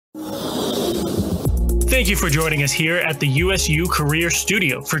Thank you for joining us here at the USU Career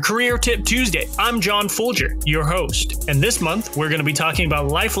Studio for Career Tip Tuesday. I'm John Foulger, your host, and this month we're going to be talking about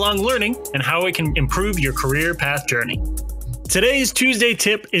lifelong learning and how it can improve your career path journey. Today's Tuesday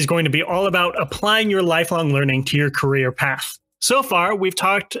tip is going to be all about applying your lifelong learning to your career path. So far, we've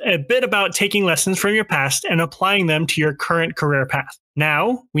talked a bit about taking lessons from your past and applying them to your current career path.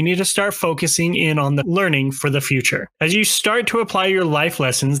 Now, we need to start focusing in on the learning for the future. As you start to apply your life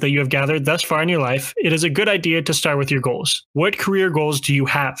lessons that you have gathered thus far in your life, it is a good idea to start with your goals. What career goals do you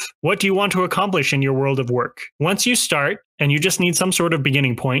have? What do you want to accomplish in your world of work? Once you start, and you just need some sort of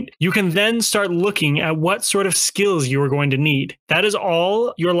beginning point, you can then start looking at what sort of skills you are going to need. That is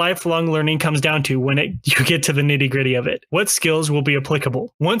all your lifelong learning comes down to when you get to the nitty-gritty of it. What skills will be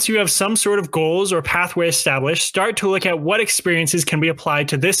applicable? Once you have some sort of goals or pathway established, start to look at what experiences can be applied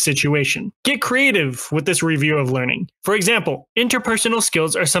to this situation. Get creative with this review of learning. For example, interpersonal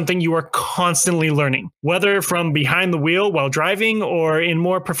skills are something you are constantly learning, whether from behind the wheel while driving or in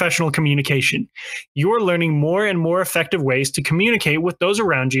more professional communication. You're learning more and more effective ways to communicate with those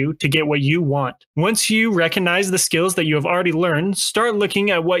around you to get what you want. Once you recognize the skills that you have already learned, start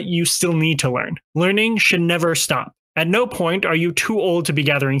looking at what you still need to learn. Learning should never stop. At no point are you too old to be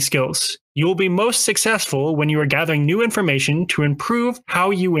gathering skills. You will be most successful when you are gathering new information to improve how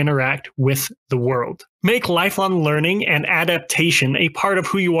you interact with the world. Make lifelong learning and adaptation a part of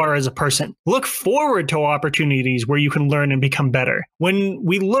who you are as a person. Look forward to opportunities where you can learn and become better. When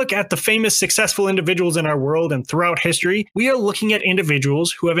we look at the famous successful individuals in our world and throughout history, we are looking at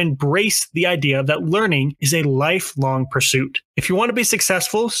individuals who have embraced the idea that learning is a lifelong pursuit. If you want to be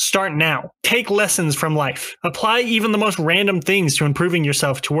successful, start now. Take lessons from life. Apply even the most random things to improving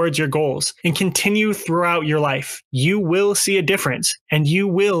yourself towards your goals and continue throughout your life. You will see a difference and you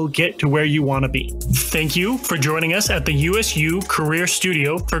will get to where you want to be. Thank you for joining us at the USU Career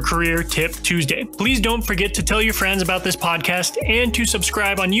Studio for Career Tip Tuesday. Please don't forget to tell your friends about this podcast and to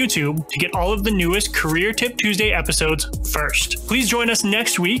subscribe on YouTube to get all of the newest Career Tip Tuesday episodes first. Please join us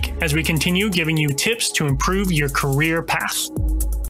next week as we continue giving you tips to improve your career path.